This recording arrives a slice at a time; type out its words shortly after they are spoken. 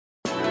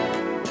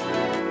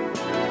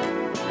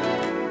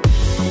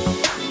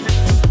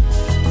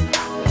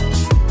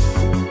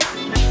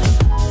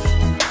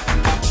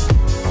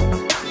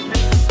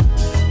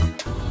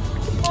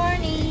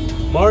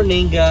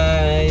morning,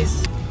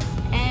 guys.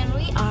 And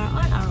we are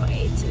on our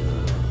way to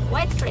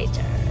White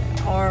Crater,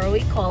 or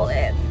we call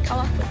it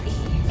Kawah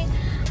Putih.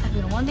 I've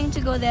been wanting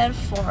to go there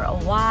for a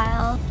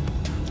while.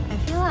 I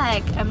feel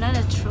like I'm not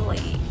a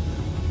truly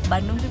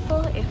Bandung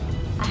people if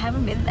I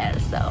haven't been there,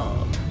 so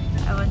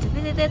I want to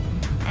visit it,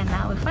 and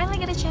now we finally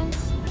get a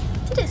chance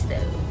to do so.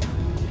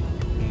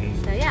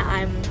 So yeah,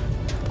 I'm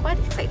quite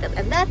excited,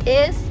 and that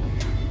is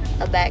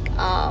a bag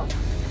of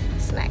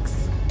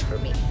snacks for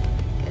me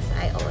because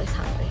I'm always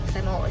hungry.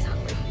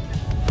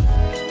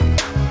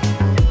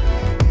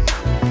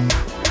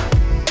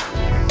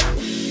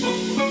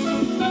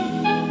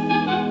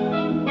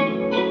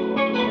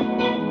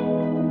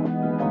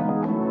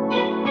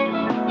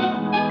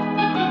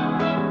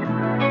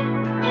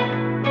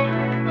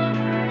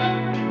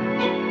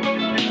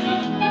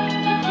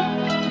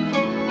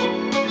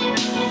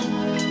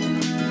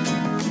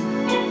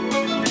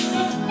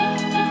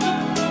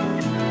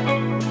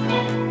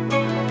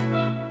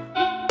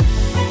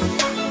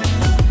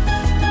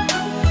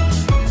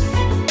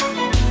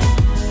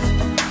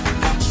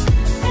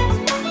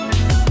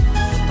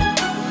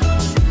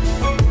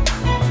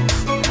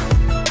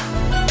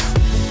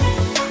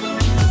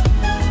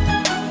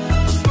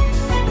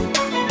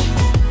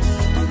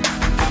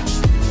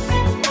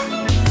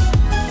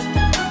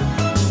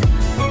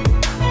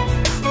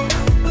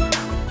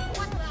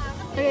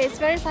 It's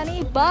very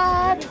sunny,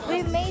 but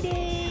we made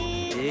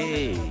it!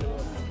 Yay!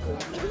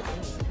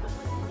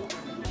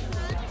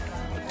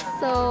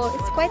 So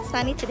it's quite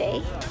sunny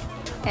today,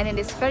 and it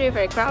is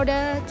very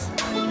crowded.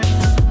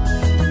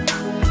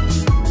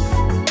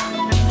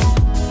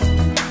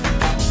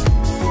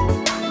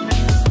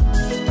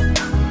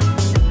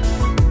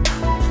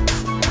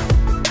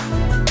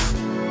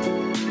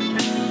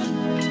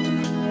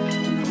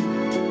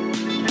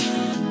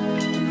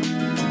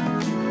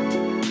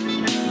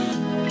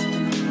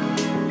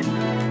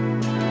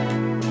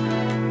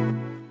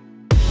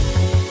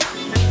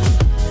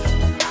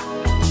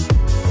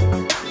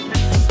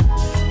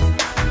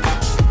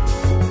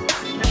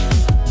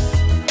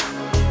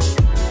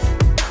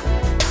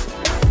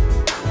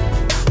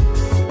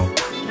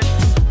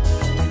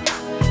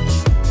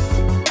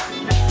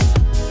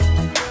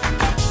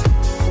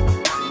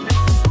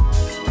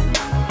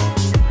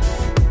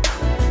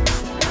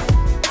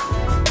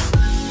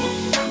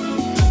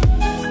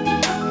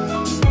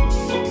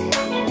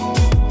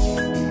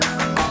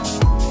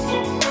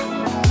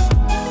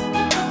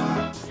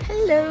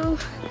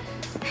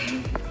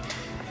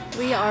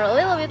 We are a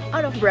little bit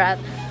out of breath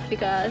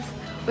because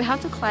we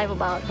have to climb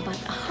about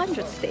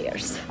 100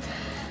 stairs.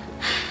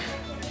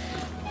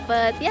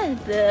 But yeah,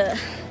 the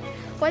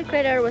White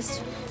Crater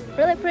was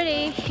really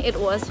pretty. It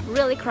was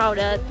really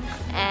crowded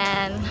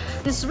and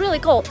it's really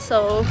cold,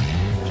 so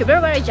you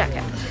better wear a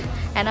jacket.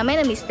 And I made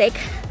a mistake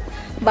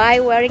by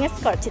wearing a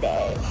skirt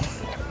today.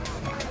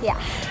 Yeah,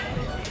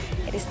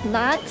 it is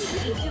not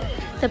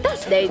the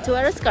best day to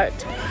wear a skirt.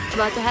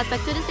 About to head back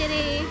to the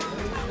city.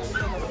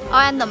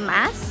 Oh, and the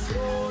mask.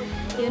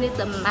 You need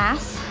the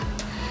mask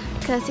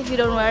because if you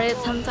don't wear it,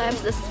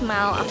 sometimes the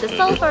smell of the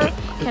sulfur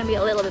can be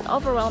a little bit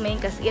overwhelming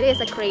because it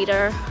is a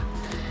crater,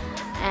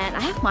 and I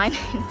have mine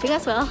in pink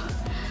as well,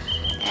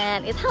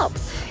 and it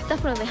helps. It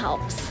definitely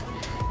helps.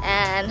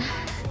 And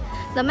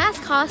the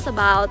mask costs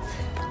about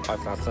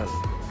 5,000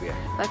 rupiah.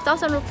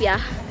 5,000 rupiah,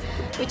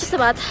 which is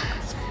about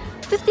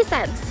 50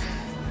 cents.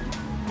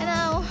 You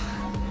know,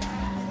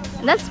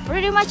 and that's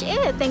pretty much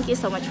it. Thank you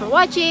so much for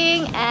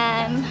watching,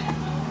 and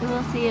we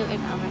will see you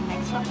in our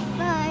next vlog.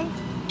 Bye!